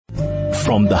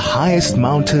From the highest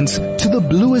mountains to the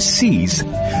bluest seas,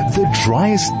 the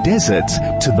driest deserts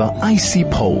to the icy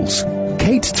poles,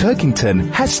 Kate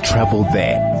Turkington has traveled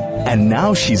there. And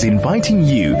now she's inviting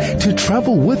you to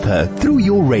travel with her through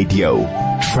your radio.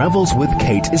 Travels with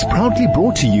Kate is proudly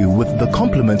brought to you with the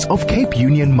compliments of Cape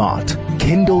Union Mart.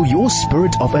 Kindle your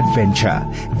spirit of adventure.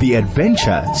 The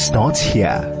adventure starts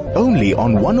here. Only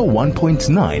on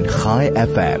 101.9 High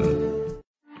FM.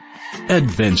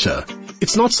 Adventure.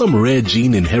 It's not some rare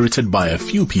gene inherited by a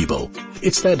few people.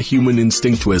 It's that human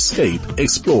instinct to escape,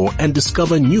 explore, and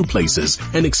discover new places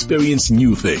and experience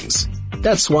new things.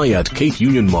 That's why at Cape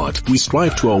Union Mart, we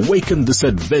strive to awaken this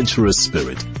adventurous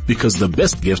spirit, because the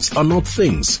best gifts are not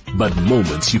things, but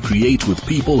moments you create with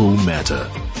people who matter.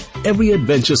 Every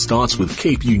adventure starts with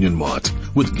Cape Union Mart,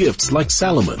 with gifts like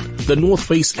Salomon, the North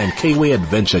Face and K-Way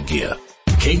adventure gear.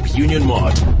 Cape Union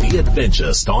Mart, the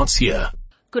adventure starts here.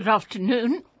 Good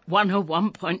afternoon.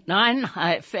 101.9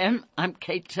 High FM. I'm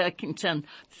Kate Turkington.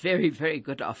 Very, very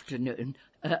good afternoon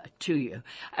to you.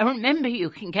 And remember, you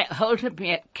can get hold of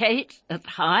me at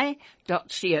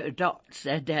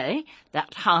kate@high.co.za.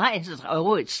 That high, as I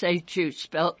always say to you,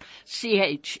 spelled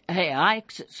C-H-A-I,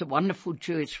 because it's a wonderful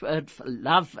Jewish word for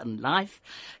love and life.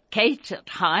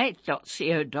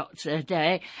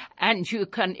 kate@high.co.za, and you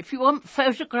can, if you want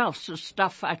photographs of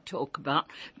stuff I talk about,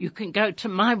 you can go to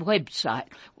my website,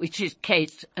 which is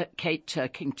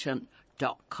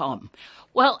kate@kateturkington.com.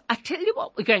 Well, I tell you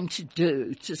what we're going to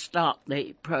do to start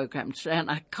the program today, and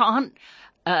I can't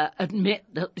admit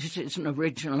that this is an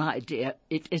original idea.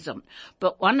 It isn't.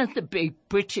 But one of the big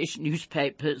British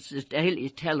newspapers, the Daily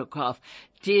Telegraph,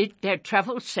 their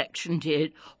travel section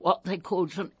did what they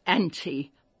called an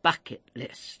anti-bucket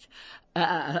list.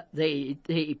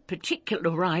 The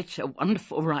particular writer,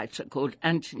 wonderful writer called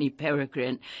Anthony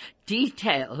Peregrine,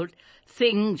 detailed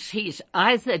things he's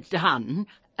either done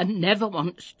and never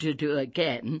wants to do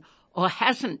again, or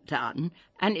hasn't done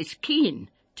and is keen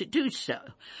to do so.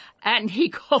 And he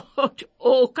got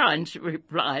all kinds of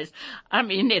replies. I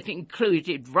mean, it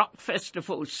included rock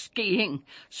festivals, skiing,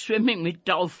 swimming with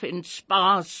dolphins,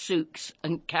 spas, souks,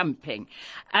 and camping.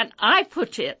 And I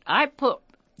put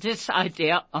this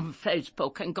idea on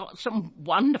Facebook and got some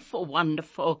wonderful,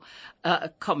 wonderful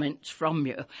comments from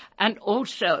you, and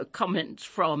also comments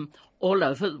from all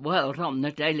over the world on the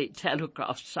Daily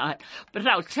Telegraph site. But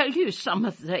I'll tell you some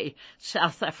of the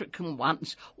South African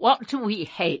ones. What do we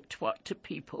hate? What do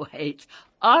people hate?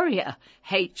 Aria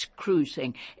hates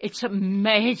cruising. It's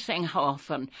amazing how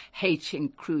often hating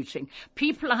cruising.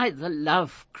 People either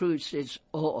love cruises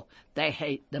or they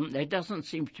hate them. There doesn't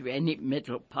seem to be any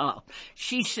middle path.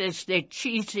 She says they're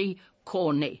cheesy,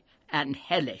 corny, and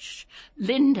hellish.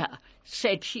 Linda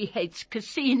said she hates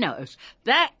casinos.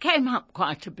 That came up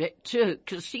quite a bit too.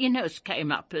 Casinos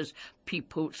came up as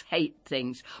people's hate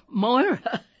things.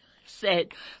 Moira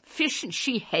said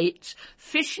she hates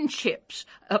fish and chips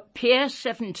at Pier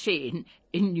 17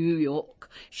 in New York.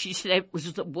 She said it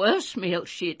was the worst meal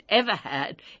she'd ever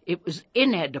had. It was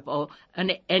inedible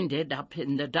and it ended up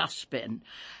in the dustbin.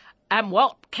 And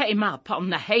what came up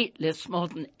on the hate list more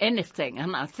than anything,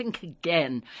 and I think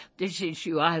again, this is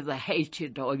you either hate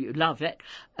it or you love it.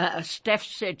 Steph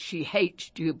said she hates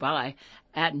Dubai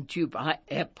and Dubai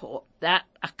Airport. That,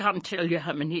 I can't tell you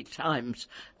how many times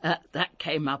that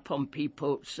came up on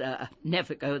people's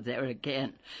never go there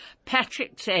again.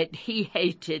 Patrick said he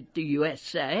hated the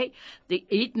USA, the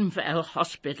Edenvale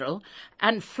Hospital,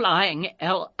 and flying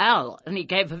El Al. And he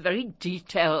gave a very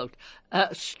detailed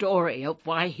story of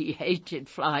why he hated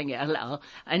flying El Al,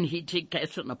 and he did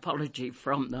get an apology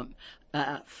from them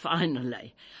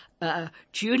finally.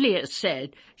 Julia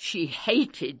said she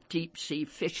hated deep-sea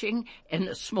fishing in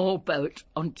a small boat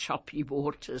on choppy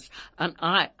waters, and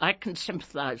I can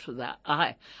sympathize with that.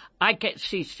 I get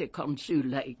seasick on Zoo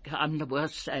Lake. I'm the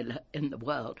worst sailor in the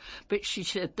world. But she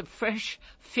said the fresh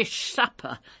fish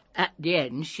supper at the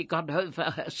end, she got over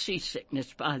her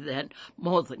seasickness by then,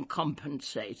 more than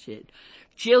compensated.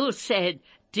 Jill said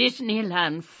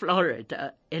Disneyland,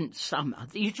 Florida in summer.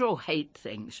 These are all hate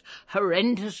things.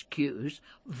 Horrendous queues,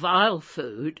 vile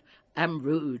food, and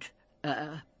rude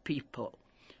people.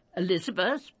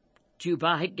 Elizabeth,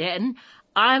 Dubai again.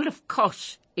 Isle of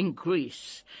Kos in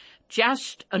Greece.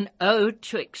 Just an ode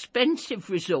to expensive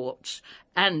resorts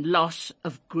and loss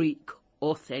of Greek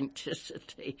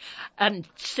authenticity. And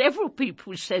several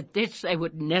people said this they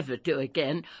would never do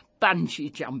again,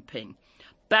 bungee jumping.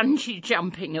 Bungee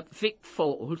jumping at Vic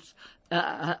Falls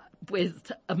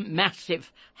with a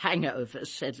massive hangover,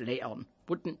 said Leon.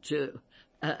 Wouldn't do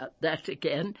that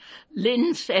again.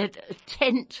 Lynn said a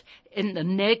tent in the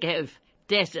Negev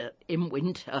desert in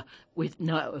winter with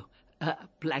no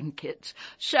blankets.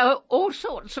 So all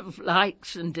sorts of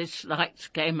likes and dislikes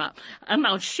came up, and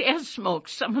I'll share some more.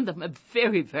 Some of them are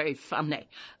very, very funny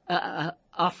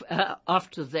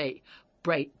after they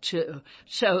break too.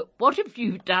 So what have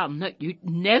you done that you'd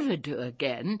never do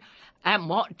again, and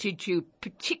what did you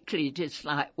particularly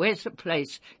dislike? Where's a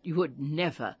place you would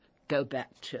never go back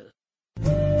to?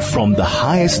 From the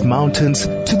highest mountains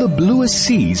to the bluest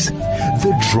seas,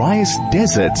 the driest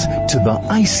deserts to the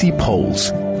icy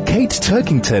poles, Kate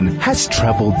Turkington has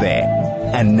traveled there.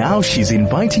 And now she's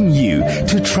inviting you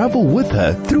to travel with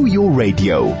her through your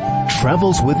radio.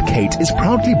 Travels with Kate is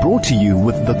proudly brought to you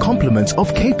with the compliments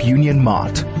of Cape Union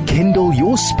Mart. Kindle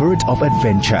your spirit of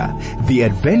adventure. The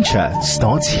adventure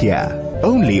starts here.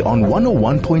 Only on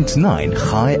 101.9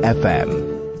 High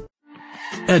FM.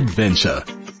 Adventure.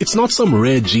 It's not some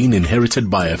rare gene inherited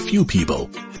by a few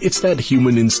people. It's that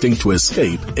human instinct to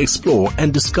escape, explore,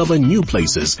 and discover new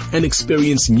places and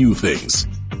experience new things.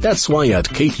 That's why at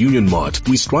Cape Union Mart,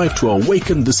 we strive to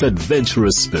awaken this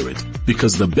adventurous spirit,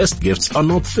 because the best gifts are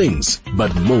not things,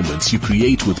 but moments you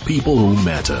create with people who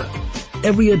matter.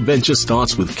 Every adventure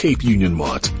starts with Cape Union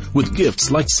Mart, with gifts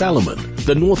like Salomon,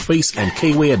 the North Face and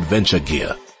K-Way adventure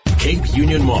gear. Cape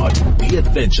Union Mart, the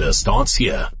adventure starts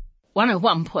here.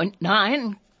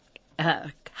 101.9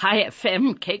 High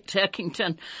FM, Kate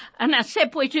Turkington, and I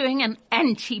said we're doing an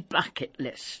anti-bucket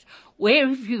list. Where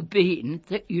have you been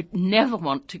that you'd never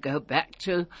want to go back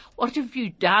to? What have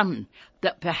you done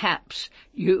that perhaps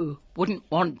you wouldn't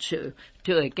want to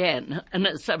do again? And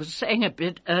as I was saying a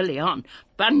bit early on,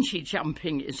 bungee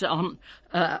jumping is on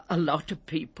a lot of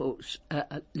people's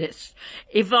list.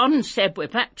 Yvonne said we're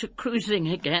back to cruising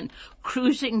again,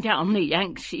 cruising down the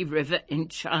Yangtze River in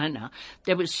China.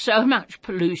 There was so much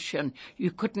pollution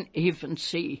you couldn't even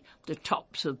see the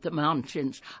tops of the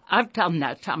mountains. I've done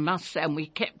that, I must say, and we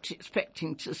kept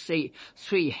expecting to see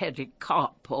three-headed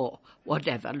carp or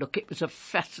whatever. Look, it was a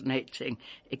fascinating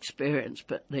experience,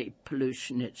 but the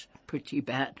pollution is pretty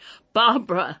bad.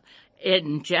 Barbara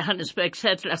in Johannesburg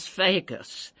said Las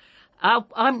Vegas.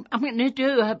 I'm going to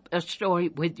do a story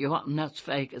with you on Las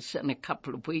Vegas in a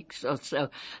couple of weeks or so.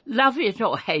 Love it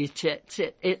or hate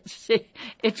it,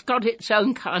 it's got its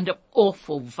own kind of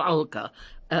awful, vulgar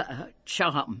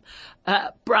charm.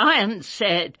 Brian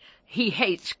said he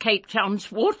hates Cape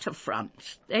Town's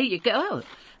waterfront. There you go.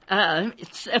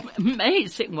 It's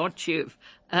amazing what you've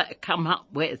come up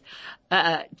with.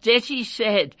 Desi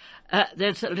said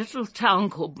there's a little town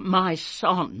called Mai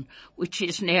Son, which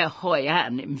is near Hoi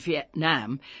An in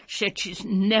Vietnam. Said she's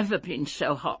never been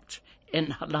so hot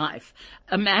in her life.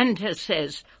 Amanda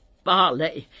says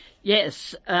Bali.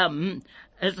 Yes,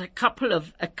 there's a couple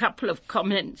of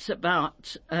comments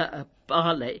about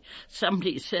Bali.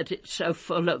 Somebody said it's so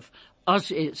full of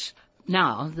Aussies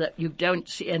now that you don't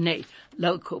see any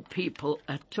local people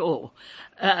at all.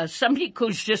 Somebody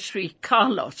called Justri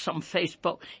Carlos on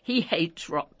Facebook. He hates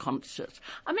rock concerts.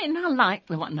 I mean, I liked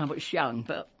them when I was young,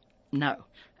 but no,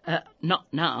 not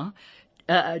now.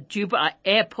 Dubai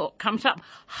Airport comes up.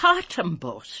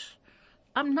 Hartenbos.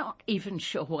 I'm not even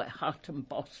sure where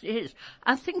Hartenbos is.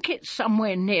 I think it's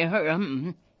somewhere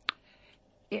near,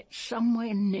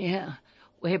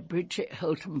 where Bridget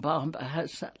Hilton Barber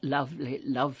has that lovely,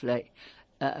 lovely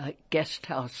guest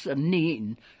house,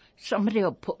 Anine. Somebody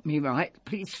will put me right.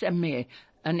 Please send me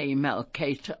an email,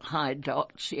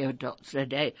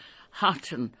 kate@high.co.za,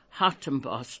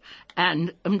 Hartenbos,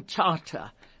 and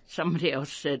Umtata. Somebody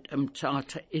else said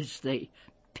Umtata is the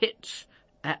pits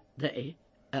at the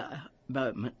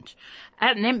moment.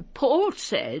 And then Paul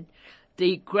said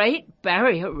the Great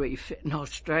Barrier Reef in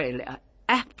Australia,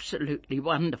 absolutely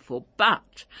wonderful,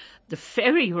 but the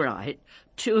ferry ride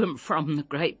to and from the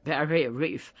Great Barrier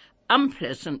Reef,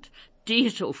 unpleasant,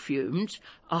 diesel fumes,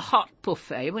 a hot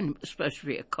buffet when it was supposed to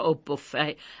be a cold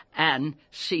buffet, and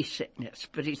seasickness.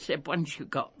 But he said once you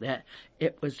got there,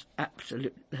 it was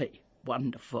absolutely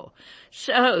wonderful.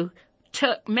 So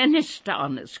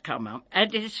Turkmenistan has come up,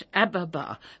 Addis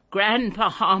Ababa, Grand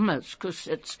Bahamas, because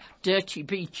it's dirty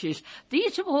beaches.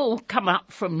 These have all come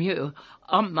up from you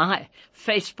on my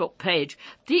Facebook page.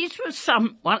 These were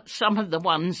some of the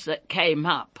ones that came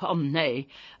up on the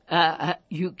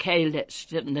UK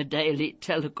list in the Daily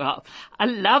Telegraph. I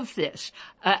love this.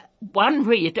 One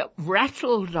reader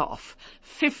rattled off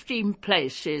 15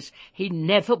 places he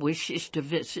never wishes to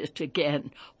visit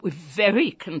again with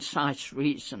very concise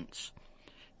reasons.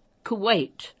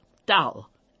 Kuwait, dull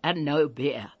and no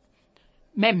beer.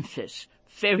 Memphis,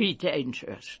 very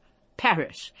dangerous.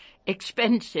 Paris,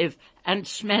 expensive and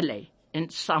smelly in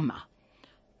summer.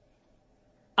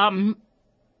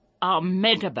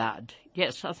 Ahmedabad.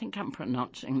 Yes, I think I'm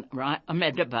pronouncing it right.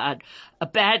 Ahmedabad, a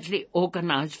badly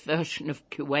organized version of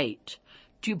Kuwait.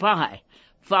 Dubai,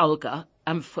 vulgar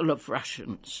and full of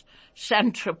Russians.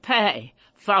 Saint-Tropez,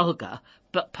 vulgar,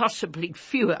 but possibly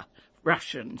fewer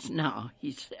Russians now,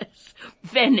 he says.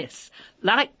 Venice,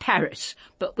 like Paris,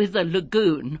 but with a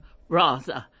lagoon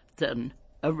rather than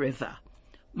a river.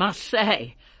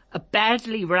 Marseille, a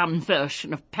badly run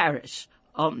version of Paris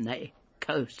on the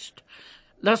coast.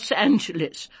 Los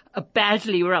Angeles, a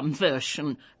badly run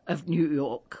version of New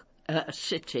York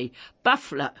City.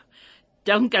 Buffalo,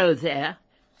 don't go there,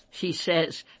 he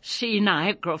says. See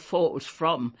Niagara Falls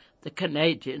from the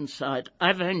Canadian side.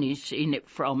 I've only seen it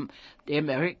from the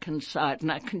American side,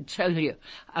 and I can tell you,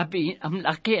 I'm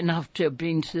lucky enough to have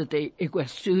been to the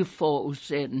Iguazu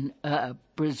Falls in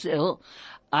Brazil.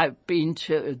 I've been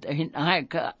to the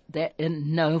Niagara. There are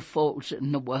no falls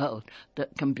in the world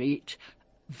that can beat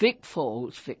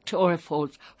Victoria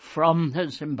Falls from the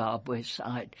Zimbabwe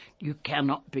side. You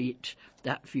cannot beat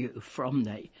that view from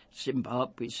the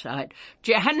Zimbabwe side.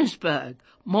 Johannesburg,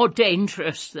 more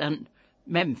dangerous than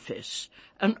Memphis.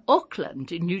 And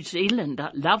Auckland in New Zealand,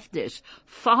 I love this,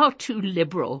 far too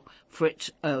liberal for its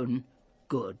own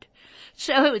good.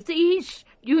 So these,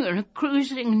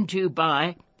 cruising in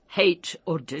Dubai, hate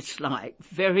or dislike,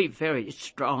 very, very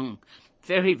strong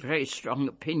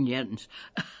opinions.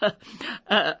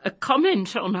 A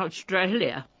comment on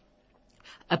Australia,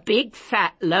 a big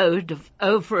fat load of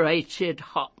overrated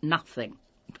hot nothing.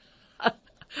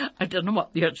 I don't know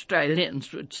what the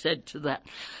Australians would say to that.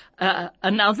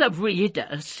 Another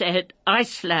reader said,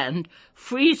 Iceland,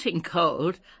 freezing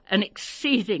cold and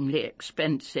exceedingly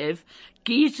expensive,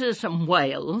 geysers and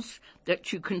whales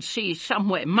that you can see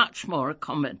somewhere much more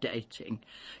accommodating.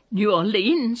 New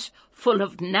Orleans, full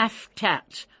of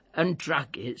naff-tat and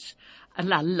druggies.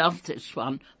 And I love this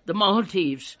one. The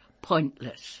Maldives,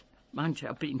 pointless. Mind you,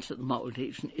 I've been to the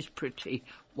Maldives and it's pretty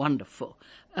wonderful.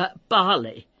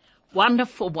 Bali,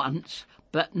 wonderful once,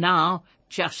 but now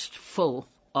just full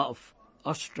of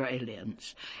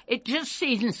Australians. It just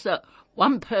seems that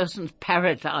one person's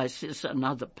paradise is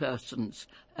another person's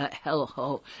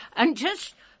hellhole. And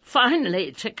just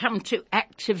finally, to come to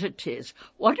activities,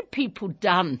 what have people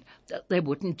done that they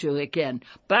wouldn't do again?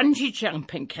 Bungee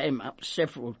jumping came up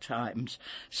several times.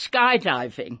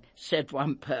 Skydiving, said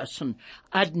one person.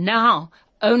 I'd now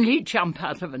only jump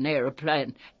out of an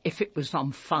aeroplane if it was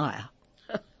on fire.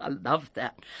 I love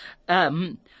that.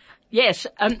 Yes,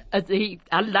 and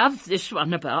I love this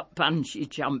one about bungee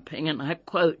jumping, and I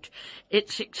quote,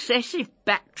 it's excessive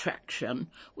backtraction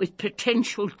with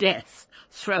potential death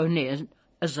thrown in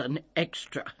as an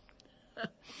extra.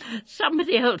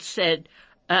 Somebody else said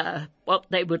what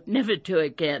they would never do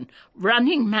again,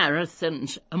 running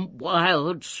marathons and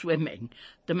wild swimming,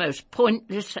 the most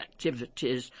pointless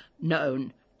activities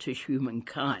known to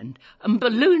humankind. And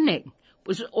ballooning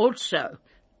was also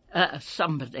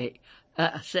somebody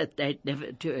said they'd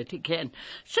never do it again.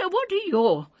 So what are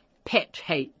your pet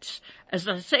hates? As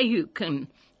I say, you can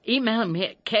email me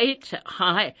at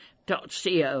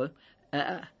kate@hi.co.za.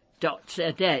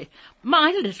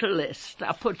 My little list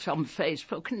I put on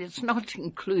Facebook, and it's not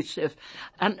inclusive.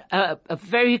 And a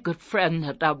very good friend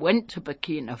that I went to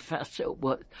Burkina Faso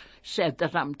said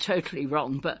that I'm totally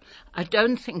wrong, but I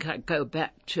don't think I'd go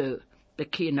back to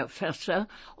Burkina Faso,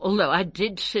 although I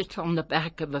did sit on the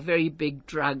back of a very big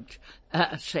drugged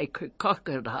sacred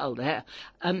crocodile there,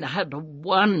 and they had a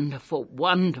wonderful,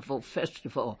 wonderful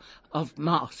festival of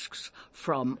masks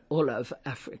from all over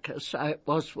Africa, so it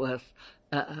was worth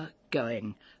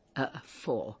going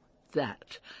for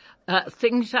that.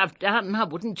 Things I've done I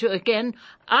wouldn't do again.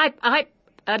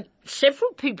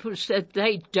 Several people said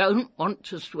they don't want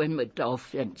to swim with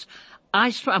dolphins.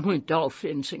 I swam with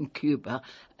dolphins in Cuba,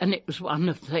 and it was one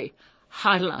of the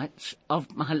highlights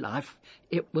of my life.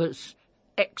 It was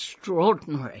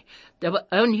extraordinary. There were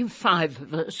only 5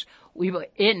 of us. We were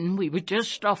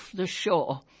just off the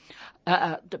shore.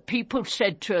 The people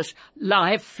said to us,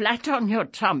 lie flat on your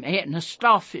tummy in a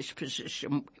starfish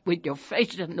position with your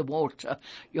face in the water,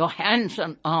 your hands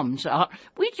and arms out.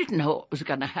 We didn't know what was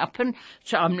going to happen,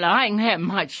 so I'm lying there in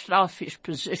my starfish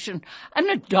position, and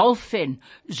a dolphin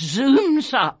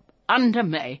zooms up under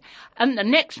me, and the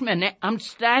next minute I'm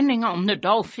standing on the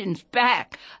dolphin's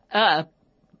back,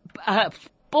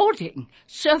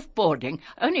 surfboarding,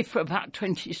 only for about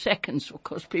 20 seconds, of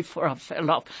course, before I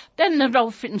fell off. Then the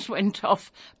dolphins went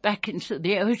off back into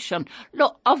the ocean.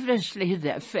 Look, obviously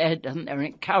they're fed and they're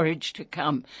encouraged to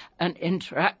come and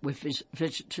interact with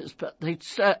visitors, but they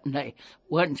certainly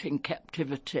weren't in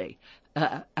captivity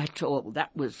at all.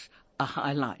 That was a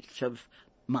highlight of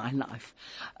my life.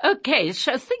 Okay,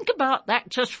 so think about that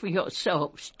just for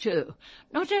yourselves too.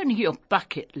 Not only your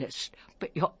bucket list,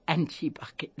 but your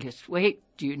anti-bucket list. Where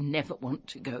do you never want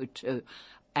to go to?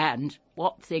 And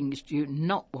what things do you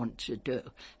not want to do?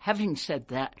 Having said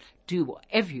that, do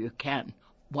whatever you can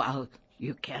while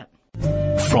you can.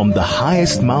 From the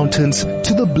highest mountains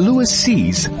to the bluest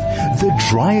seas, the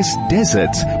driest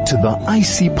deserts to the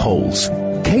icy poles,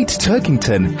 Kate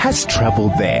Turkington has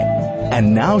traveled there.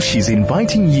 And now she's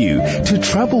inviting you to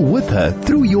travel with her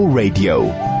through your radio.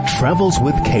 Travels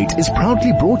with Kate is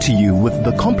proudly brought to you with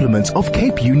the compliments of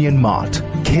Cape Union Mart.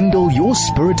 Kindle your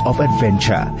spirit of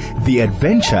adventure. The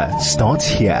adventure starts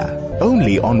here.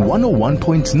 Only on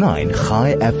 101.9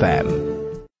 High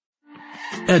FM.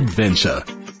 Adventure.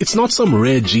 It's not some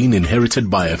rare gene inherited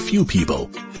by a few people.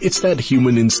 It's that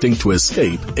human instinct to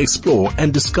escape, explore,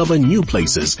 and discover new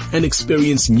places and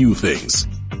experience new things.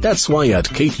 That's why at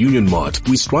Cape Union Mart,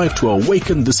 we strive to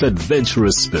awaken this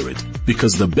adventurous spirit,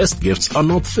 because the best gifts are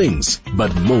not things,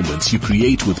 but moments you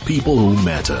create with people who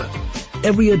matter.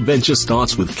 Every adventure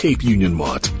starts with Cape Union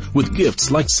Mart, with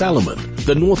gifts like Salomon,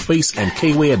 the North Face and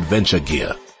K-Way adventure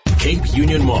gear. Cape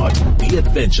Union Mart, the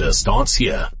adventure starts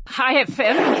here. Hi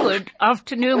FM, good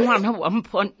afternoon,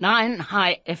 101.9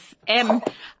 High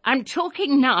FM. I'm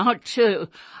talking now to,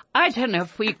 I don't know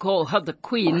if we call her the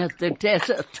Queen of the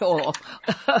Desert or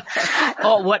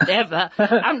whatever.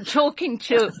 I'm talking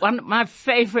to one of my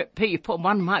favorite people,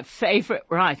 one of my favorite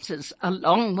writers,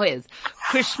 along with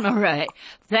Chris Murray.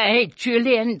 They,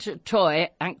 Julienne du Toit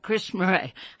and Chris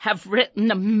Murray, have written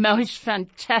the most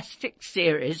fantastic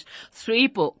series, 3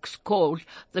 books called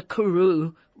the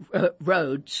Karoo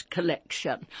Roads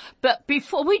collection. But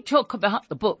before we talk about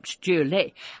the books,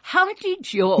 Julie, how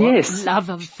did your love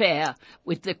affair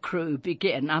with the Karoo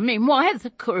begin? I mean, why the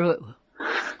Karoo?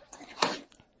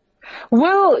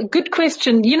 Well, good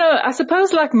question. You know, I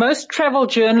suppose like most travel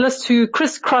journalists who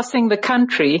crisscrossing the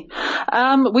country,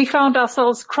 we found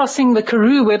ourselves crossing the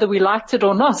Karoo whether we liked it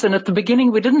or not. And at the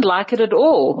beginning, we didn't like it at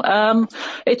all.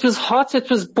 It was hot. It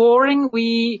was boring.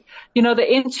 the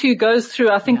N2 goes through,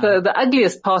 I think, the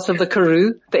ugliest part of the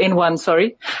Karoo, the N1,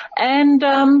 sorry. And,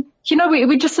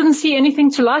 we just didn't see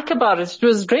anything to like about it. It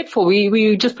was dreadful.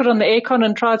 We just put on the aircon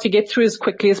and tried to get through as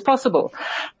quickly as possible.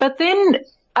 But then,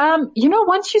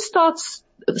 once you start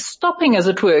stopping, as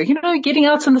it were, getting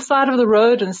out on the side of the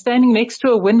road and standing next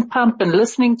to a wind pump and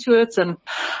listening to it and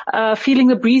feeling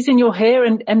the breeze in your hair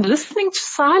and listening to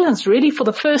silence really for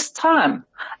the first time,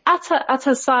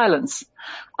 utter silence.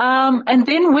 And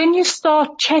then when you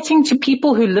start chatting to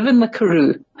people who live in the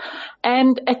Karoo,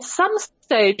 and at some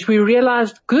stage we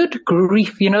realized, good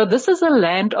grief, this is a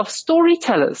land of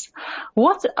storytellers.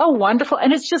 What a wonderful,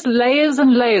 and it's just layers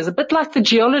and layers, a bit like the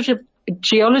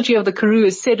geology of the Karoo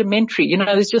is sedimentary.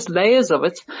 There's just layers of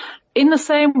it. In the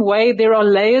same way, there are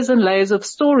layers and layers of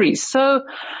stories. So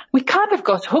we kind of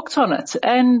got hooked on it.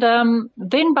 And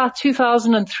then by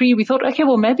 2003, we thought, okay,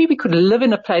 well, maybe we could live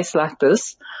in a place like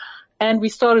this. And we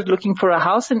started looking for a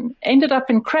house and ended up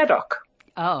in Craddock.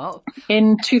 Oh.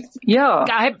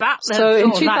 Guy Butler. So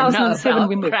in 2007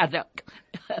 we moved. Craddock.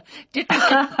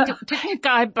 Didn't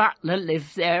Guy Butler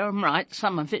live there and write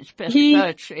some of his best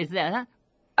poetry there?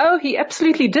 Oh, he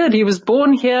absolutely did. He was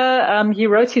born here. He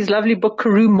wrote his lovely book,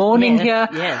 Karoo Morning here.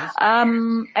 Yes.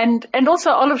 And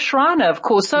also Olive Schreiner, of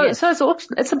course. So it's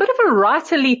a bit of a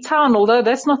writerly town, although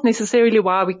that's not necessarily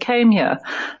why we came here.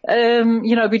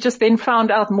 We just then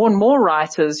found out more and more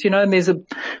writers, and there's a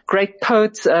great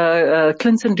poet,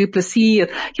 Clinton Duplessis.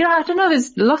 I don't know,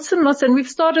 there's lots and lots, and we've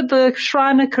started the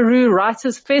Schreiner Karoo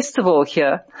Writers Festival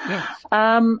here. Yes.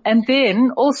 And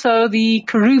then also the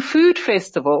Karoo Food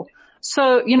Festival.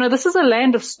 So, this is a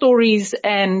land of stories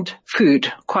and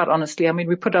food, quite honestly. I mean,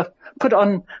 we put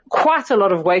on quite a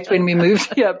lot of weight when we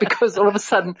moved here because all of a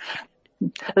sudden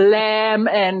lamb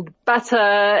and butter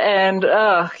and,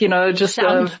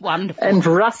 sounds wonderful. And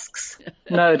rusks.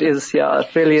 No, it is. Yeah,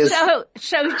 it really is.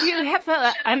 So do you have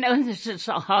I know this is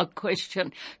a hard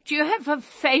question. Do you have a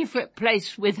favorite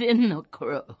place within the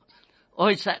Karoo?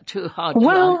 Or is that too hard to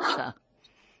answer?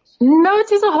 No,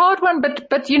 it is a hard one,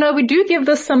 but we do give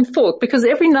this some thought because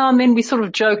every now and then we sort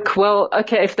of joke, well,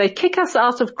 okay, if they kick us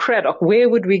out of Craddock, where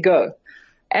would we go?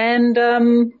 And,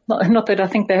 not that I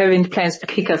think they have any plans to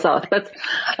kick us out, but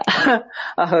I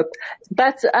hope.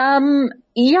 But,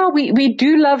 we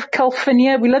do love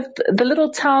Calvinia. We love the little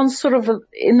towns sort of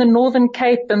in the Northern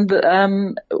Cape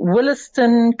and,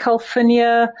 Williston,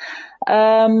 Calvinia.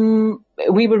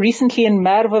 We were recently in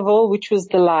Merweville, which was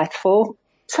delightful.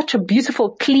 Such a beautiful,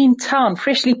 clean town,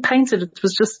 freshly painted. It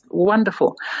was just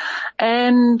wonderful.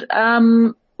 And,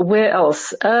 where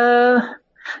else?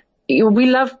 We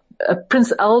love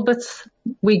Prince Albert,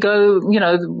 we go,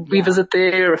 we visit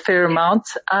there a fair amount.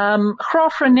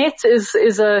 Graafrenet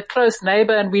is a close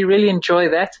neighbor, and we really enjoy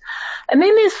that. And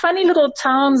then there's funny little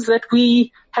towns that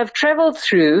we have traveled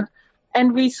through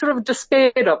and we sort of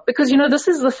despaired of, because, this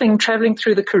is the thing traveling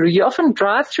through the Karoo. You often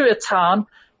drive through a town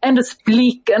and it's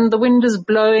bleak and the wind is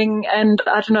blowing, and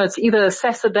I don't know, it's either a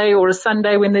Saturday or a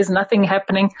Sunday when there's nothing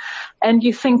happening, and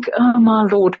you think, oh my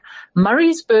Lord,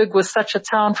 Murraysburg was such a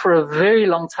town for a very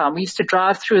long time. We used to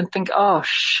drive through and think, oh,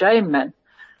 shame, man.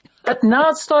 But now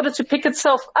it's started to pick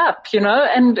itself up,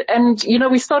 and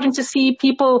we're starting to see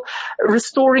people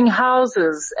restoring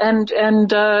houses and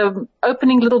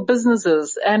opening little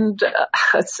businesses, and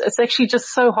it's actually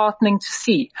just so heartening to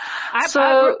see. It's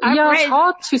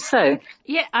hard to say.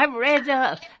 Yeah, I read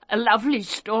a lovely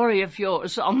story of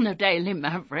yours on the Daily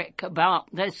Maverick about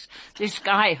this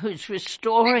guy who's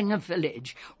restoring a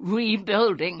village,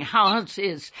 rebuilding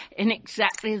houses in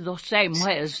exactly the same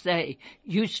way as they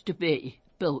used to be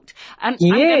built. And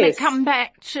yes. I'm going to come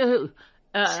back to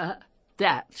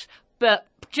that. But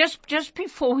just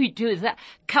before we do that,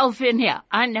 Calvinia,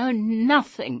 I know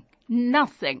nothing,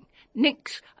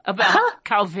 nix about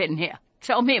Calvinia.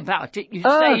 Tell me about it. You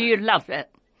say you love it.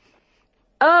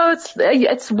 Oh,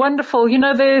 it's wonderful.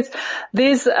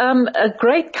 There's a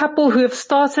great couple who have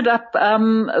started up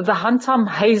the Hantam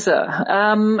Hazer,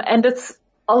 and it's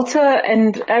Alta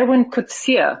and Erwin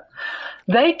Kutsia.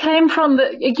 They came from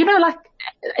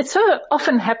it so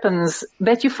often happens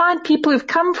that you find people who've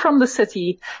come from the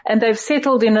city and they've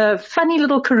settled in a funny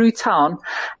little Karoo town,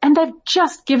 and they've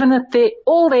just given it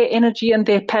all their energy and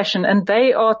their passion. And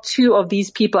they are two of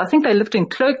these people. I think they lived in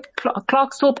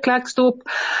Klerksdorp,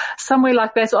 somewhere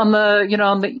like that on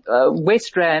the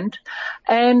West Rand,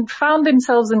 and found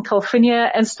themselves in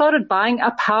Calvinia and started buying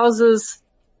up houses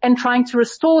and trying to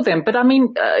restore them. But I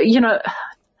mean,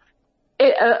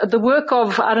 the work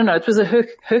of, I don't know, it was a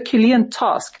Herculean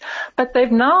task, but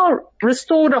they've now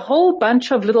restored a whole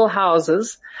bunch of little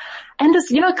houses. And it's,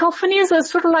 Calvinia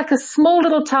is sort of like a small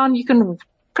little town. You can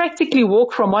practically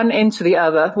walk from one end to the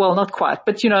other. Well, not quite,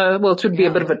 but it would be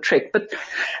a bit of a trek, but,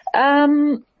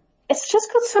 it's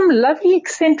just got some lovely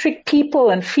eccentric people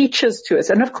and features to it.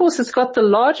 And of course, it's got the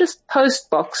largest post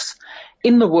box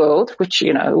in the world, which,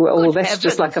 that's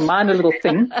just like a minor little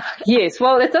thing. Yes.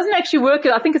 Well, it doesn't actually work.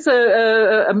 I think it's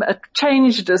a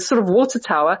changed sort of water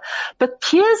tower. But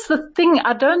here's the thing.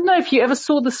 I don't know if you ever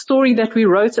saw the story that we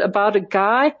wrote about a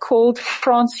guy called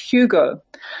Franz Hugo,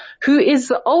 who is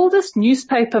the oldest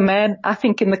newspaper man, I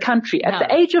think, in the country. At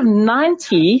the age of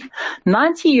 90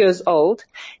 years old,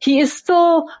 he is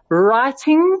still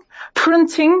writing,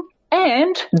 printing,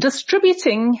 and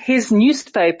distributing his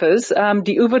newspapers, Die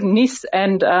Ubernis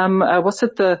and, I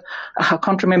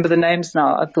can't remember the names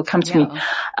now. It will come to me.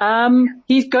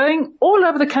 He's going all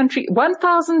over the country,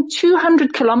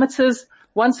 1,200 kilometers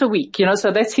once a week,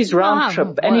 so that's his round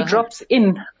trip. And he drops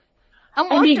in.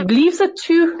 And he leaves it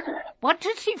to... What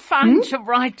does he find to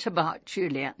write about,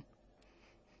 Julienne?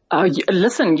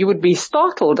 Listen, you would be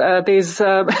startled. There's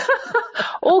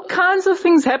all kinds of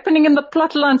things happening in the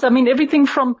plattelands. I mean, everything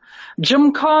from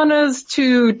gymkhanas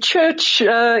to church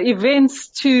events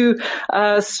to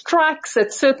strikes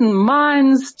at certain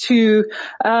mines to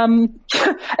and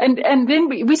then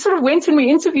we sort of went and we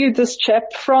interviewed this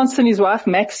chap, Frans, and his wife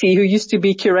Maxie, who used to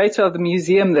be curator of the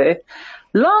museum there.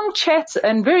 Long chat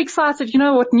and very excited. You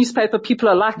know what newspaper people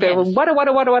are like. They were what.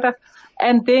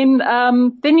 And then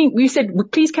we said,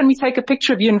 please, can we take a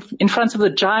picture of you in front of the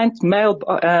giant mail,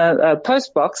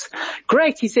 post box?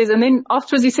 Great, he says. And then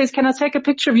afterwards he says, can I take a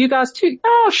picture of you guys too?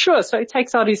 Oh, sure. So he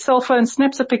takes out his cell phone,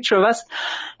 snaps a picture of us.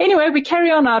 Anyway, we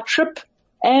carry on our trip.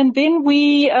 And then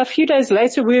a few days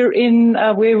later, we're in,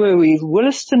 where were we?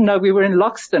 Williston? No, we were in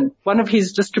Loxton, one of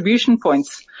his distribution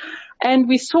points. And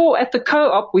we saw at the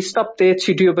co-op, we stopped there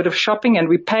to do a bit of shopping and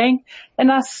we're paying.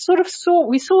 And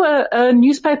we saw a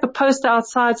newspaper post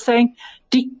outside saying,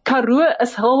 Die Karoo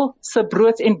is hul se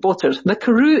brood en botter. The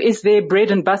Karoo is their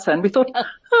bread and butter. And we thought,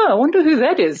 I wonder who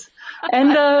that is.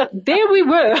 And there we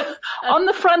were on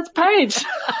the front page.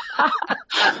 I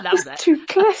love that. Too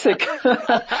classic.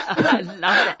 I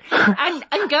love it.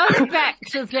 And going back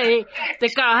to the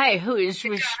guy who is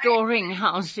restoring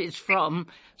houses from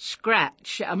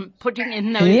scratch, putting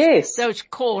in those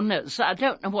corners. I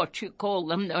don't know what you call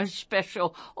them. Those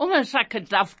special, almost like a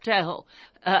dovetail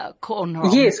corner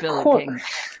on buildings.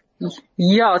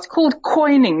 Yeah, it's called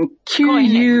coining.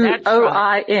 Quoin. Yes,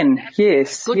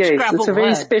 Good yes. It's a very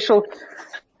word. special.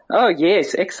 Oh,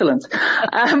 yes, excellent.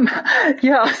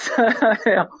 Yeah,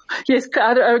 yes,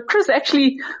 Chris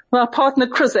actually, my partner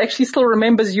Chris actually still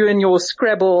remembers you and your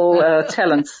Scrabble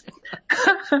talents.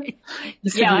 You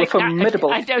said you were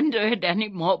formidable. I don't do it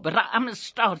anymore, but I must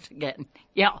start again.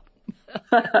 Yeah.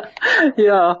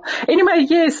 Yeah. Anyway,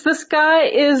 yes, this guy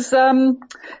is,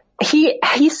 he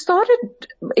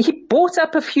bought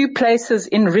up a few places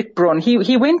in Rietbron.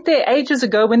 He went there ages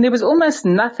ago when there was almost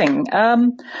nothing.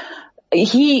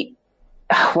 Wait,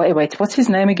 what's his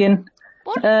name again?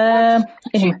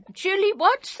 Julie,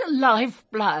 what's the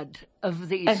lifeblood of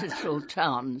these little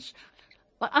towns?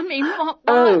 Well, I mean,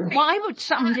 why would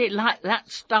somebody like that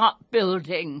start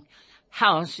building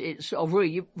houses or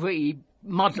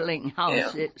remodeling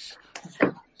houses?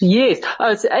 Yes.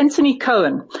 Oh, it's Anthony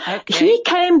Cohen. Okay. He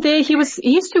came there. He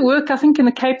used to work, I think, in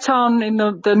the Cape Town, in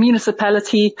the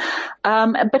municipality.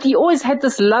 But he always had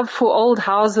this love for old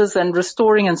houses and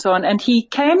restoring and so on. And he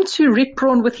came to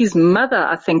Rietbron with his mother,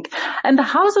 I think. And the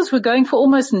houses were going for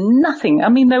almost nothing. I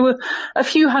mean, they were a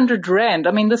few $100.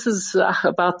 I mean, this is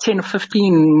about 10 or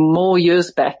 15 more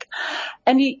years back.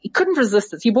 And he couldn't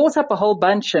resist it. He bought up a whole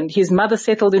bunch, and his mother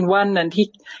settled in one, and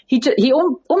he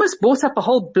almost bought up a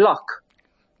whole block.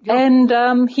 Yep.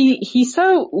 And he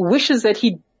so wishes that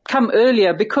he'd come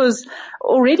earlier, because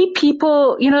already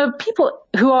people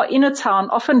who are in a town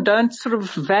often don't sort of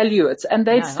value it, and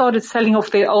they'd started selling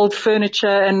off their old furniture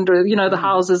and the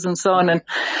houses and so on,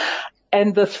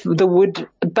 and the wood.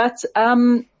 But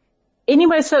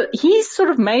anyway, so he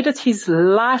sort of made it his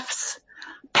life's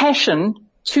passion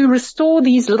to restore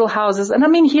these little houses. And I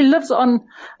mean, he lives on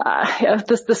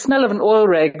the smell of an oil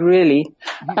rag, really.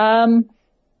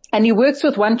 And he works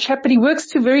with one chap, but he works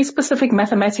to very specific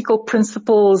mathematical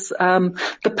principles,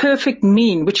 the perfect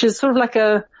mean, which is sort of like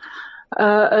a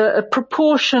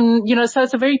proportion, so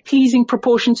it's a very pleasing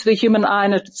proportion to the human eye,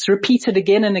 and it's repeated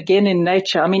again and again in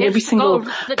nature. I mean, every single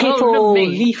petal,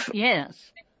 leaf.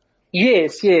 Yes.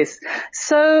 Yes.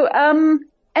 So,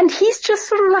 and he's just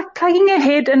sort of like plugging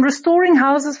ahead and restoring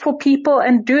houses for people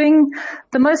and doing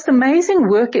the most amazing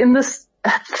work in this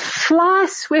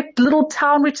fly-swept little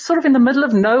town, which is sort of in the middle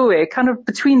of nowhere, kind of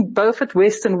between Beaufort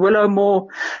West and Willowmore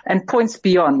and points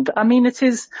beyond. I mean, it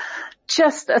is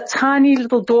just a tiny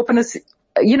little dorp, and it's,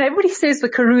 everybody says the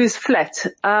Karoo is flat.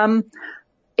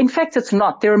 In fact, it's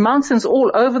not. There are mountains all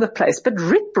over the place, but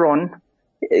Rietbron,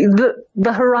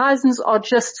 the horizons are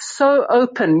just so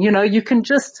open. You can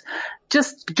just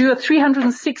do a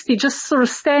 360, just sort of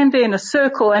stand there in a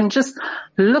circle and just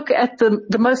look at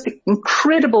the most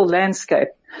incredible landscape.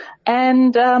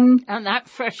 And that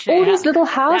fresh air. All these little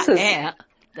houses.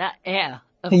 That air.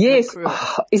 Yes.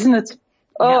 Isn't it?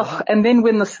 Oh, and then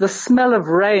when the smell of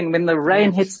rain, when the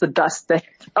rain hits the dust,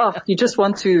 you just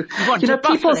want to,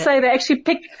 people say they actually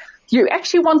you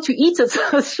actually want to eat it.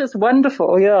 It's just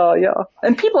wonderful. Yeah.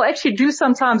 And people actually do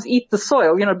sometimes eat the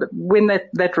soil, when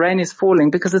that rain is falling,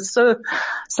 because it's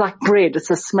like bread. It's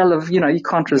a smell of, you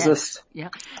can't resist. Yeah.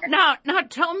 Now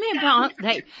tell me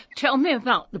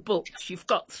about the books. You've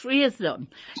got 3 of them.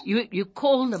 You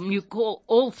call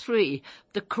all 3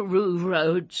 the Karoo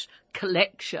Roads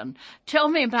collection. Tell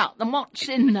me about them. What's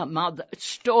in them? Are there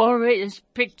stories,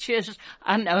 pictures?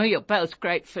 I know you're both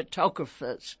great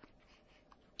photographers.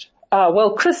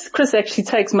 Well, Chris actually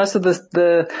takes most of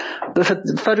the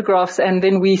photographs, and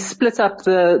then we split up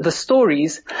the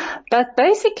stories. But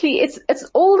basically it's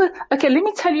all okay, let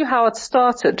me tell you how it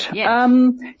started. Yes.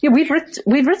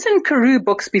 We've written Karoo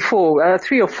books before,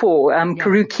 3 or 4,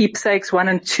 Karoo Keepsakes 1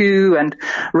 and 2, and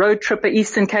Road Tripper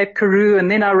Eastern Cape Karoo, and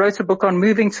then I wrote a book on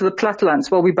moving to the Plattelands.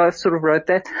 Well, we both sort of wrote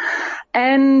that.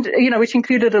 And, which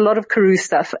included a lot of Karoo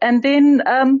stuff. And then,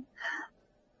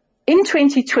 in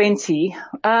 2020,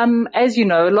 as you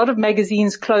know, a lot of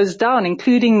magazines closed down,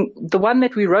 including the one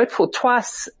that we wrote for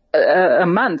twice a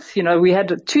month. We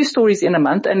had 2 stories in a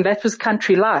month, and that was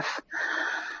Country Life.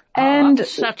 And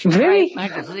such a great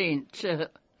magazine too.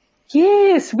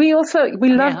 Yes, we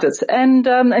loved it.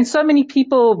 And so many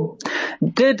people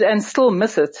did and still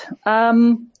miss it.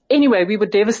 Anyway, we were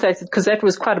devastated because that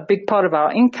was quite a big part of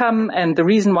our income and the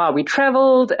reason why we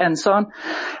traveled and so on.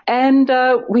 And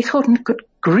we thought, good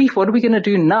grief, what are we going to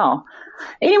do now?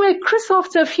 Anyway, Chris,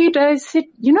 after a few days, said,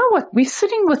 you know what? We're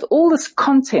sitting with all this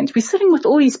content. We're sitting with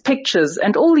all these pictures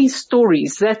and all these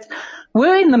stories that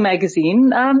were in the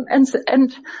magazine,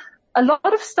 and a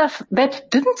lot of stuff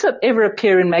that didn't ever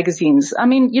appear in magazines. I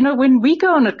mean, when we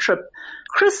go on a trip,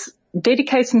 Chris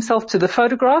dedicates himself to the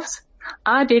photographs.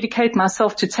 I dedicate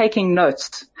myself to taking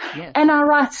notes. Yes. And I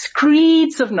write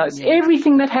screeds of notes,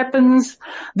 everything that happens,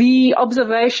 the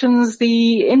observations,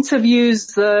 the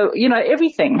interviews,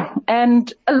 everything.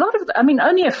 And a lot of,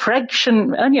 only a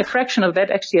fraction of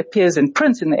that actually appears in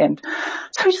print in the end.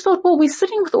 So we just thought, well, we're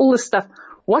sitting with all this stuff.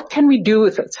 What can we do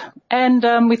with it? And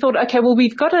we thought, okay, well,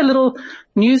 we've got a little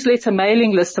newsletter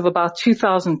mailing list of about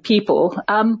 2,000 people.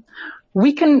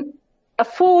 We can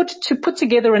afford to put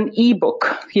together an ebook,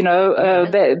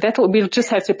 we'll just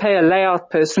have to pay a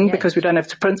layout person because we don't have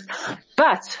to print.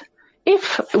 But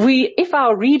if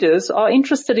our readers are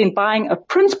interested in buying a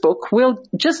print book, we'll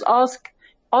just ask,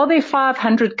 are there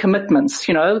 500 commitments,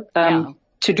 to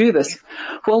do this?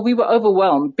 Well, we were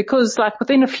overwhelmed because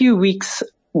within a few weeks,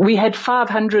 we had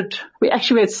 600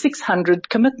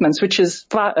 commitments, which is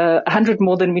 100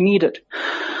 more than we needed.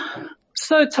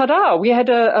 So ta-da, we had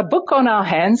a book on our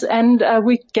hands, and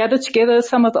we gathered together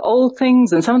some of the old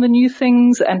things and some of the new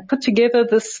things and put together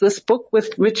this book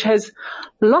which has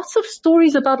lots of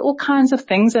stories about all kinds of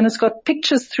things, and it's got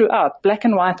pictures throughout, black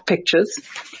and white pictures.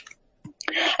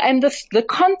 And the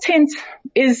content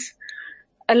is,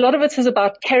 a lot of it is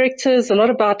about characters, a lot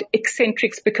about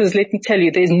eccentrics, because let me tell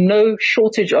you, there's no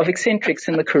shortage of eccentrics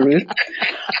in the Karoo.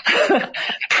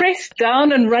 Pressed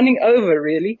down and running over,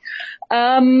 really.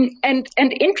 And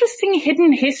interesting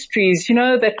hidden histories,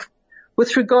 that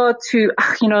with regard to,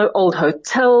 old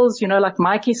hotels, like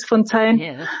Mikey's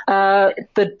Fontaine.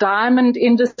 The diamond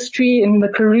industry in the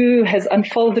Karoo has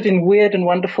unfolded in weird and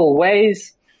wonderful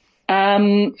ways.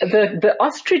 The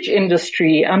ostrich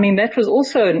industry, that was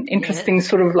also an interesting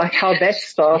sort of how that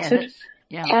started.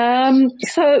 And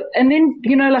then,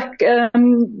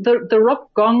 the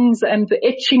rock gongs and the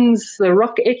etchings, the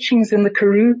rock etchings in the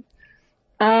Karoo.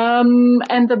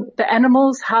 And the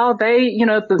animals, how they,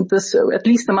 at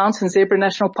least the Mountain Zebra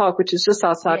National Park, which is just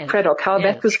outside Cradock, how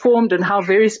that was formed and how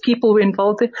various people were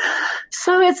involved in.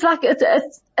 So it's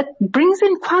it brings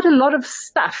in quite a lot of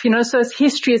stuff, so it's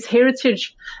history, it's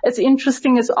heritage, it's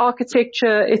interesting, it's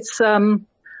architecture, it's, and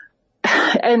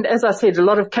as I said, a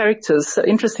lot of characters,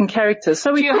 interesting characters.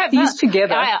 So we put these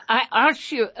together. I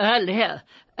asked you earlier,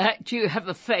 do you have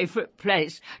a favorite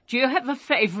place? Do you have a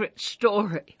favorite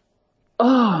story?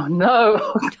 Oh,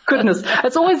 no. Goodness.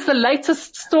 It's always the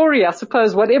latest story, I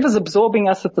suppose, whatever's absorbing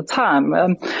us at the time.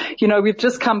 We've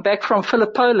just come back from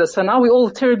Philippolis, and now we're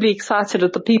all terribly excited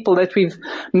at the people that we've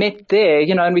met there,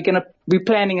 and we're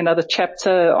planning another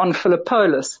chapter on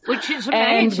Philippolis. Which is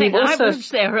amazing. I was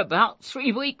there about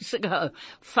 3 weeks ago,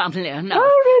 funnily enough.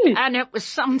 Oh, really? And it was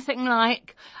something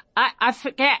like, I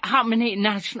forget how many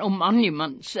national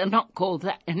monuments, they're not called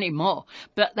that anymore,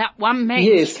 but that one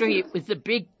main street with the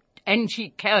big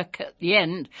NG Kirk at the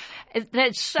end.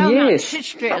 There's so much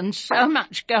history and so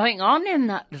much going on in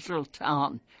that little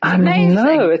town. Amazing.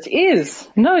 No, it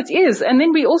is. And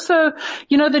then we also,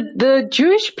 the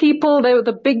Jewish people, they were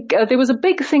there was a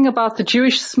big thing about the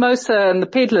Jewish samosa and the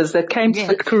peddlers that came to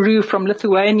the Karoo from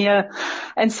Lithuania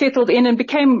and settled in and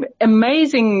became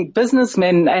amazing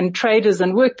businessmen and traders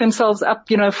and worked themselves up,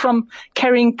 from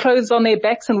carrying clothes on their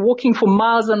backs and walking for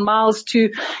miles and miles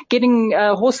to getting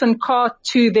a horse and cart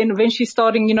to then eventually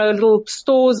starting, little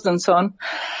stores and so on.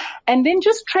 And then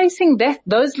just tracing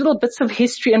those little bits of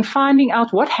history and finding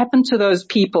out what happened to those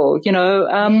people,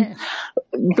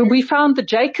 We found the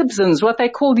Jacobsons, what they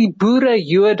call the Boere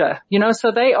Jode,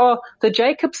 so they are the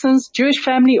Jacobsons, Jewish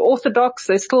family, Orthodox.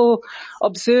 They still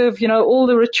observe, all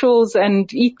the rituals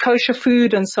and eat kosher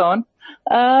food and so on.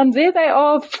 There they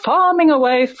are farming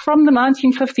away from the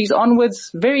 1950s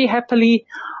onwards, very happily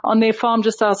on their farm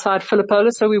just outside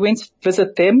Philippolis. So we went to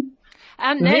visit them.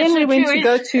 And then we went to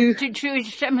go to the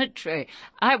Jewish cemetery.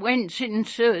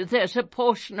 There's a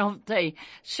portion of the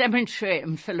cemetery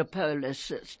in Philippolis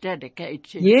that's dedicated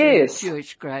to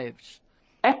Jewish graves.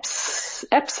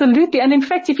 Absolutely. And in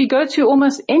fact, if you go to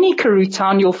almost any Karoo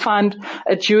town, you'll find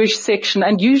a Jewish section,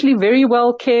 and usually very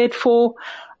well cared for.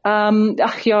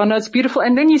 It's beautiful.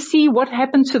 And then you see what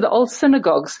happened to the old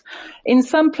synagogues. In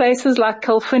some places like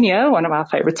California, one of our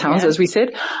favorite towns, as we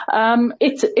said,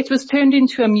 it was turned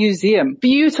into a museum.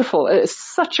 Beautiful. It's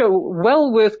such a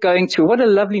well worth going to. What a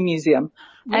lovely museum.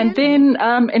 Really? And then,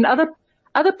 in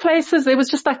other places, there was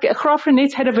just like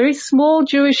Graaff-Reinet had a very small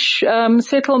Jewish,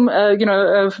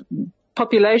 settlement,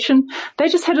 population. They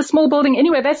just had a small building.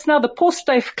 Anyway, that's now the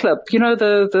Postduif Club,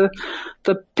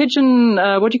 the pigeon,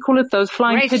 what do you call it? Those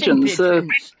flying racing pigeons.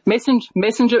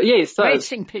 Messenger, yes. Those.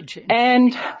 Racing pigeons.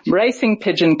 And Racing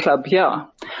Pigeon Club,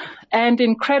 And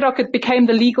in Cradock, it became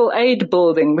the Legal Aid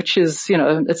Building, which is,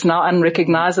 it's now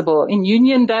unrecognizable. In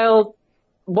Uniondale,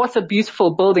 what a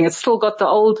beautiful building. It's still got the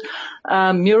old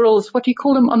murals, what do you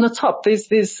call them, on the top?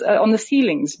 There's on the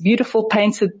ceilings, beautiful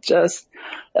painted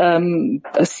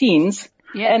scenes.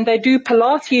 Yeah. And they do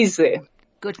Pilates there.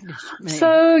 Goodness me.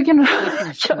 So,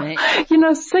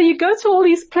 so you go to all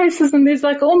these places and there's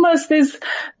like almost, there's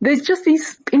just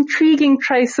these intriguing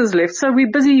traces left. So we're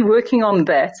busy working on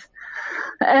that.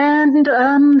 And,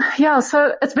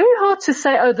 so it's very hard to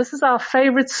say, oh, this is our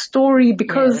favorite story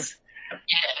because,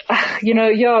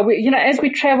 as we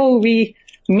travel, we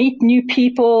meet new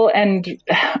people and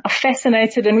are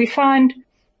fascinated, and we find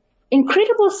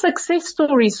incredible success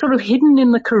stories sort of hidden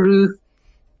in the Karoo,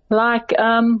 like,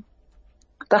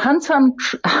 the Huntham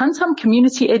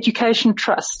Community Education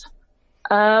Trust,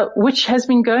 which has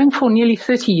been going for nearly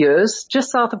 30 years,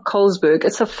 just south of Colesberg.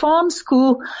 It's a farm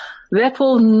school that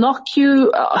will knock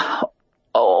you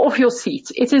off your seat.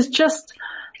 It is just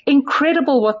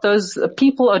incredible what those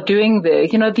people are doing there.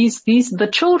 The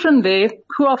children there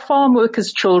who are farm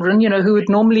workers' children, who would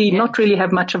normally not really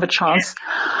have much of a chance,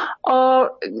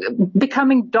 are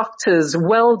becoming doctors,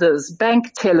 welders,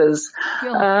 bank tellers,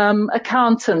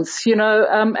 accountants,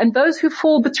 and those who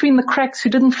fall between the cracks, who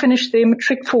didn't finish their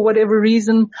matric for whatever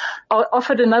reason, are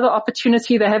offered another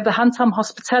opportunity. They have the Huntham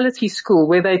Hospitality School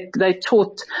where they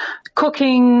taught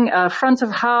cooking, front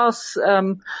of house,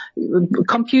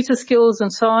 computer skills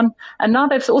and so on. And now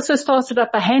they've also started up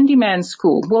a handyman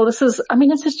school. Well, this is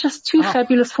just too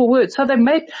fabulous for words. So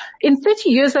in 30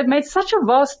 years, they've made such a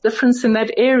vast difference in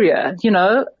that area,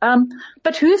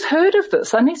 but who's heard of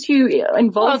this? Unless you're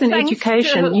involved in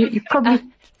education, you probably...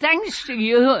 Thanks to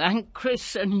you and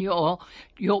Chris and your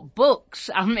books.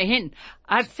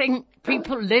 I think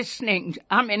people listening,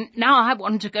 now I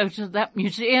want to go to that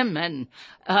museum in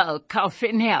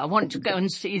Kalfinia. I want to go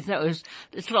and see those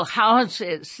little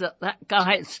houses that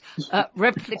guy's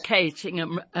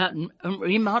replicating and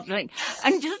remodeling.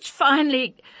 And just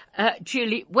finally,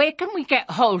 Julie, where can we get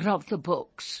hold of the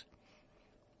books?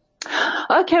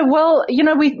 Okay, well,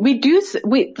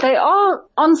 they are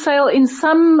on sale in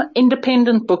some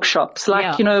independent bookshops,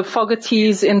 like,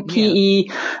 Fogarty's in PE,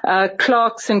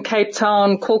 Clark's in Cape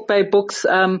Town, Cork Bay Books,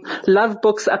 Love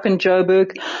Books up in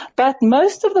Joburg. But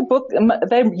most of the book,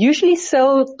 they're usually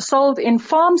sold in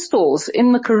farm stalls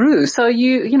in the Karoo. So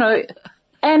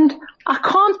and I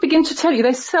can't begin to tell you,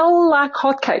 they sell like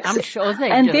hotcakes. I'm sure they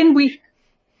do.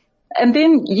 And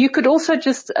then you could also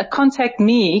just contact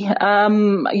me.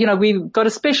 We've got a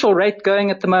special rate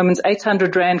going at the moment,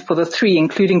 800 Rand for the 3,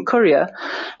 including courier.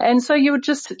 And so you would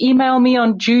just email me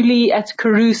on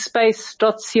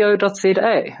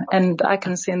julie@karoospace.co.za and I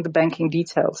can send the banking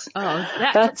details. Oh,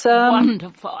 that's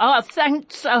wonderful. Oh,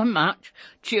 thanks so much,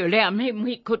 Julie.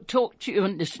 We could talk to you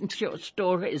and listen to your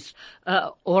stories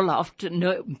all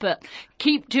afternoon, but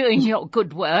keep doing your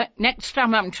good work. Next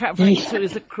time I'm traveling through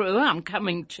the Karoo, I'm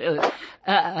coming to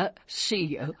see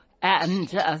you. And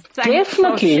thanks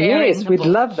Definitely, for sharing yes, we'd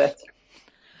love that.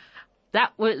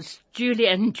 That was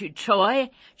Julienne du Toit.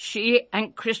 She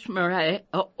and Chris Murray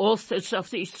are authors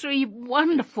of these 3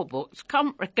 wonderful books.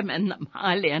 Can't recommend them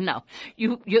highly enough.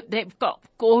 They've got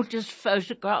gorgeous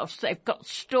photographs. They've got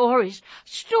stories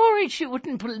you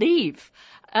wouldn't believe.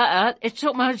 It's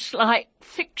almost like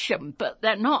fiction, but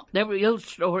they're not. They're real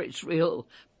stories, real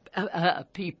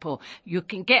people. You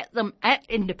can get them at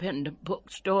independent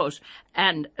bookstores,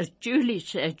 and as Julie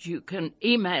said, you can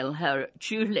email her at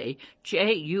Julie,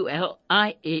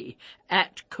 Julie,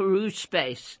 at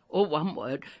Karoospace, or one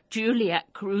word,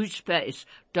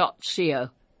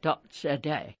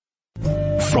 julie@karoospace.co.za.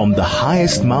 From the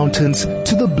highest mountains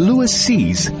to the bluest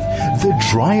seas, the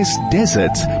driest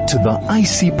deserts to the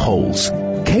icy poles,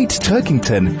 Kate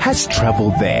Turkington has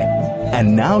traveled there.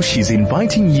 And now she's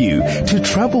inviting you to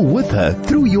travel with her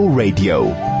through your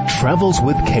radio. Travels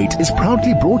with Kate is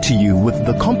proudly brought to you with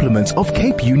the compliments of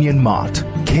Cape Union Mart.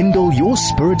 Kindle your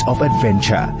spirit of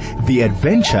adventure. The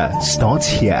adventure starts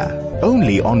here.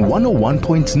 Only on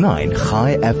 101.9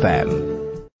 High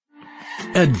FM.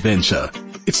 Adventure.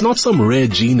 It's not some rare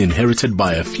gene inherited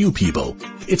by a few people.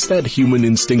 It's that human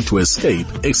instinct to escape,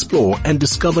 explore, and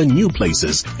discover new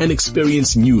places and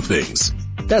experience new things.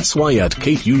 That's why at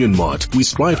Cape Union Mart, we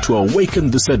strive to awaken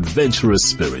this adventurous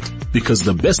spirit, because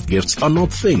the best gifts are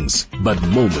not things, but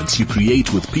moments you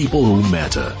create with people who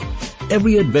matter.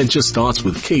 Every adventure starts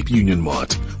with Cape Union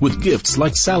Mart, with gifts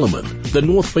like Salomon, the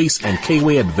North Face and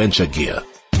K-Way adventure gear.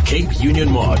 Cape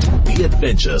Union Mart, the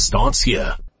adventure starts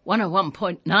here.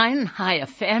 101.9 High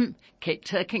FM, Kate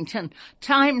Turkington.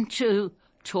 Time to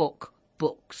talk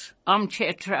books.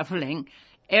 Armchair travelling,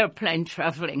 airplane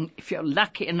travelling, if you're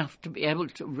lucky enough to be able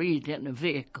to read in a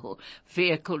vehicle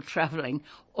travelling,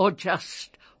 or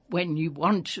just when you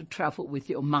want to travel with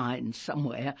your mind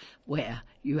somewhere where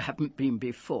you haven't been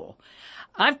before.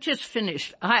 I've just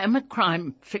finished. I am a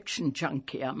crime fiction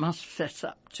junkie. I must fess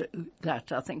up to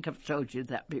that. I think I've told you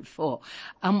that before.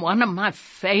 And one of my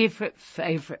favorite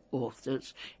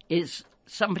authors is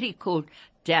somebody called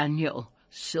Daniel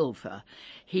Silver.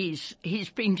 He's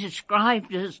been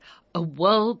described as a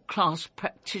world-class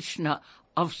practitioner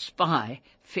of spy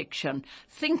fiction.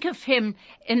 Think of him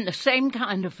in the same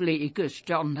kind of league as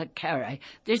John le Carré.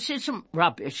 This isn't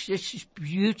rubbish. This is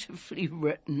beautifully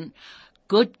written,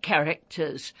 good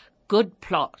characters, good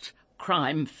plot,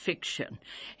 crime fiction.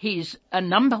 He's a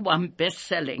 #1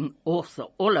 best-selling author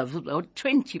all over the world,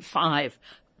 25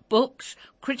 books,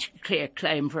 critically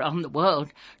acclaimed around the world,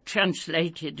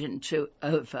 translated into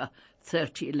over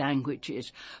 30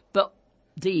 languages. But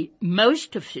the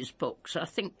most of his books, I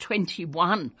think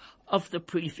 21 of the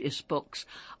previous books,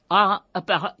 are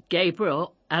about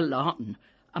Gabriel Allon.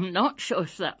 I'm not sure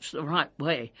if that's the right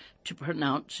way to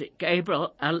pronounce it,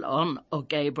 Gabriel Allon or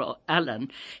Gabriel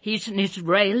Allen. He's an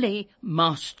Israeli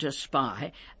master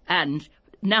spy and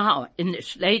now, in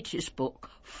this latest book,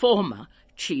 former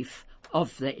chief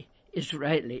of the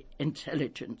Israeli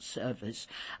Intelligence Service.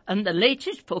 And the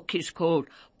latest book is called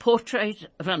Portrait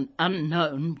of an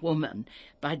Unknown Woman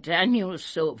by Daniel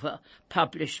Silver,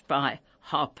 published by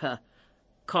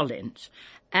HarperCollins.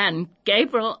 And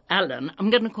Gabriel Allen, I'm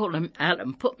going to call him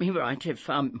Allen, put me right if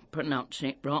I'm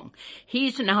pronouncing it wrong.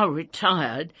 He's now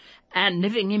retired and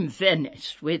living in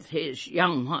Venice with his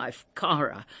young wife,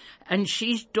 Cara, and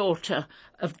she's daughter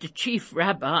of the chief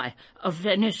rabbi of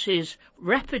Venice's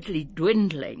rapidly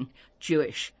dwindling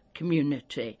Jewish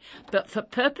community. But for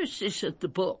purposes of the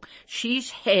book, she's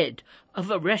head of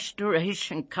a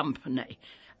restoration company,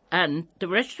 and the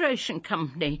restoration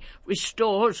company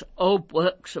restores old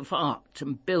works of art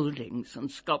and buildings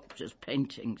and sculptures,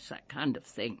 paintings, that kind of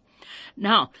thing.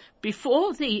 Now,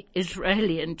 before the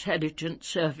Israeli Intelligence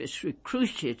Service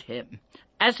recruited him,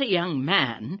 as a young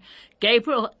man,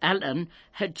 Gabriel Allen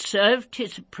had served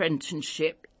his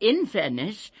apprenticeship in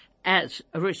Venice as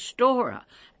a restorer,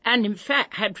 and in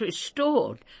fact had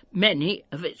restored many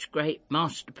of its great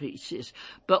masterpieces.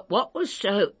 But what was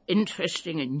so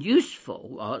interesting and useful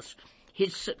was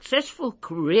his successful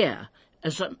career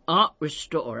as an art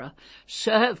restorer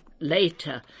served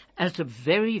later as a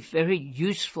very, very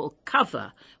useful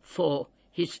cover for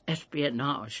his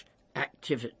espionage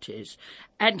activities.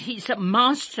 And he's a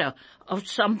master of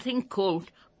something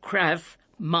called Krav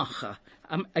Maga.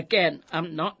 Again,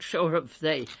 I'm not sure of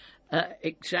the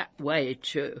exact way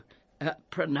to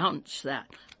pronounce that.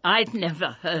 I'd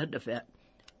never heard of it.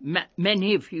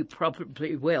 Many of you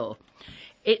probably will.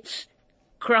 It's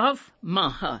Krav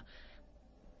Maga.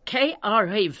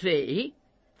 K-R-A-V,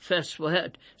 first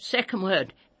word, second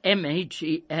word,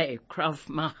 M-A-G-A, Krav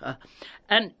Maga.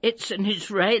 And it's an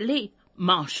Israeli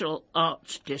martial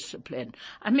arts discipline.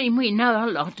 I mean, we know a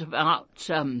lot about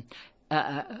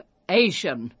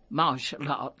Asian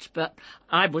martial arts, but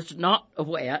I was not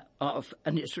aware of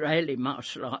an Israeli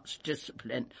martial arts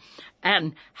discipline.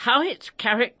 And how it's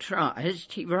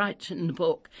characterized, he writes in the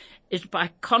book, is by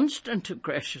constant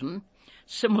aggression,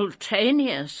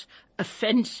 simultaneous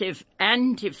offensive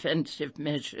and defensive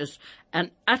measures, and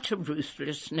utter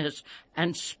ruthlessness,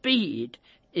 and speed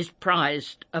is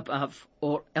prized above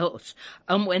all else.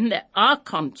 And when there are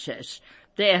contests,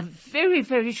 they are very,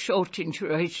 very short in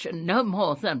duration, no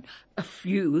more than a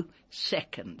few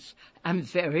seconds, and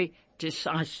very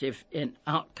decisive in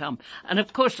outcome. And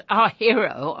of course, our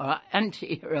hero, or our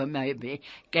anti-hero maybe,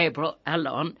 Gabriel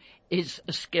Allon, is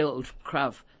a skilled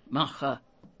Krav Maga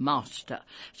master.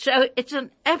 So it's an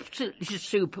absolutely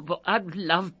super book. I've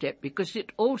loved it because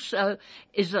it also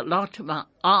is a lot about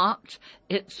art.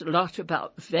 It's a lot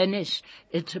about Venice.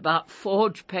 It's about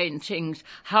forge paintings,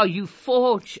 how you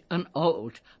forge an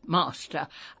old master,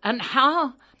 and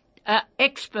how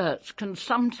experts can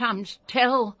sometimes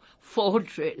tell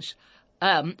forgeries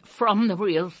from the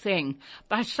real thing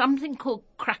by something called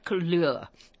craquelure.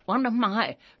 One of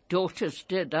my daughters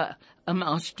did a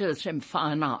master's in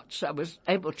fine arts. I was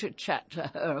able to chat to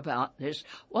her about this.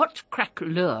 What's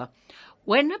craquelure?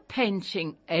 When a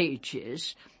painting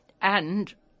ages,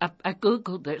 and I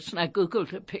Googled this, and I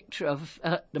Googled a picture of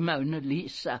the Mona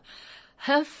Lisa,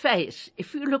 her face,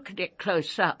 if you look at it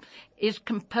close up, is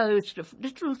composed of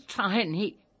little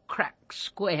tiny cracked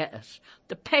squares.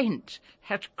 The paint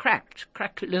has cracked,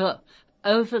 craquelure,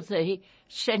 over the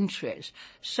centuries.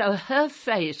 So her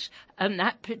face and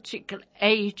that particular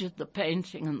age of the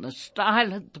painting and the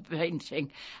style of the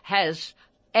painting has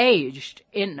aged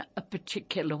in a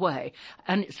particular way.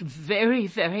 And it's very,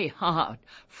 very hard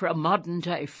for a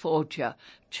modern-day forger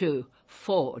to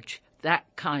forge that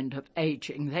kind of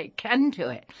aging. They can do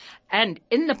it. And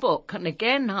in the book, and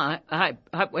again, I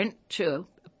went to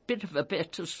a bit of a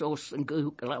better source than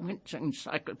Google. I went to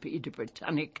Encyclopedia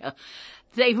Britannica.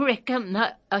 They reckon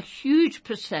that a huge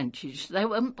percentage, they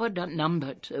won't put a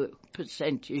number to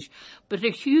percentage, but a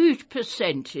huge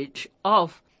percentage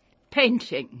of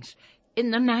paintings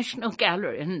in the National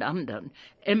Gallery in London,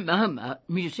 in MoMA,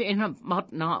 Museum of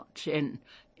Modern Art in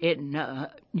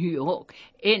New York,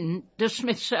 in the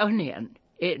Smithsonian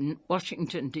in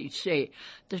Washington, D.C.,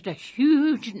 there's a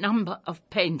huge number of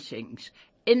paintings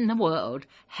in the world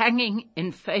hanging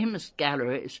in famous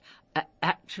galleries are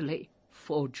actually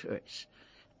forgeries.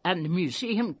 And the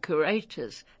museum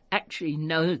curators actually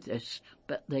know this,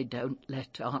 but they don't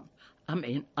let on. I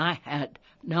mean, I had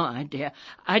no idea.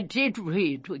 I did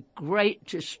read with great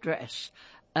distress.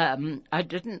 I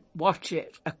didn't watch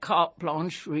it, a carte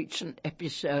blanche recent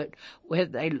episode where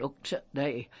they looked at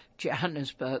the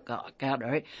Johannesburg Art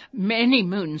Gallery. Many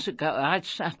moons ago, I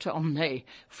sat on the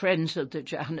Friends of the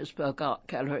Johannesburg Art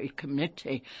Gallery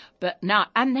committee, but now,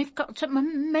 and they've got some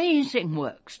amazing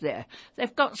works there.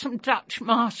 They've got some Dutch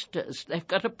masters. They've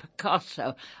got a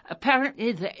Picasso.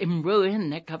 Apparently they're in ruin.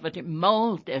 They're covered in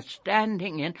mold. They're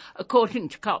standing in, according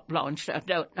to carte blanche, I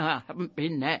don't know, I haven't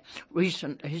been there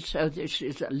recently, so this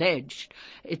is alleged.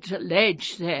 It's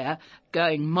alleged they're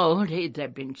going mouldy,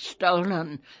 they've been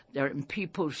stolen, they're in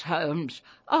people's homes.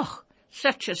 Oh,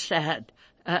 such a sad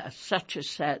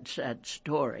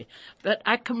story. But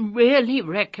I can really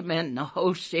recommend the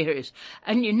whole series.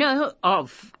 And you know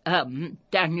of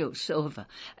Daniel Silver.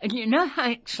 And you know how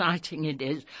exciting it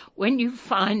is when you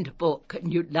find a book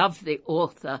and you love the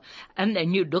author and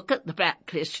then you look at the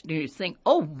backlist and you think,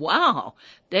 oh, wow,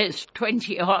 there's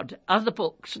 20-odd other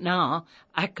books now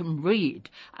I can read.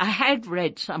 I had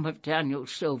read some of Daniel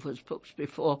Silver's books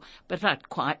before, but I'd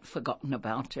quite forgotten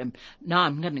about him. Now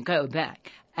I'm going to go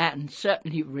back and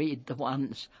certainly read the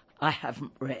ones I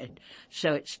haven't read.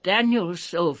 So it's Daniel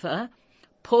Silver,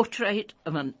 Portrait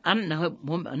of an Unknown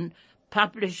Woman,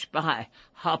 published by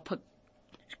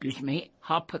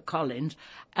HarperCollins,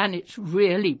 and it's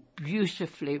really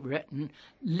beautifully written,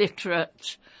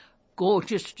 literate,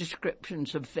 gorgeous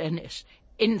descriptions of Venice,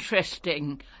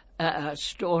 interesting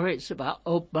stories about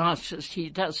old masters. He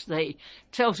tells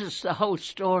us the whole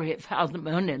story of how the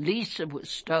Mona Lisa was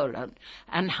stolen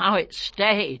and how it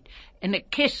stayed in a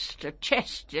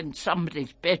chest in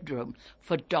somebody's bedroom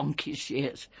for donkey's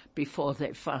years before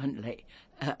they finally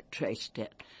traced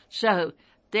it. So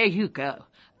there you go.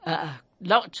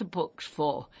 Lots of books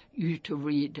for you to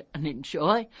read and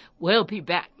enjoy. We'll be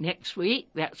back next week.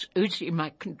 That's Uzi,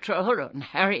 my controller, and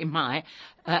Harry, my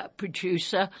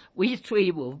producer. We three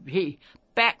will be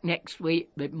back next week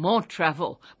with more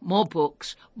travel, more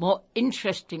books, more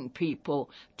interesting people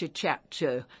to chat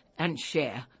to and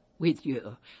share with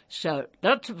you. So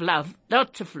lots of love,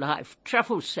 lots of life,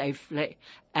 travel safely,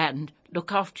 and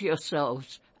look after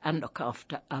yourselves and look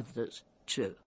after others too.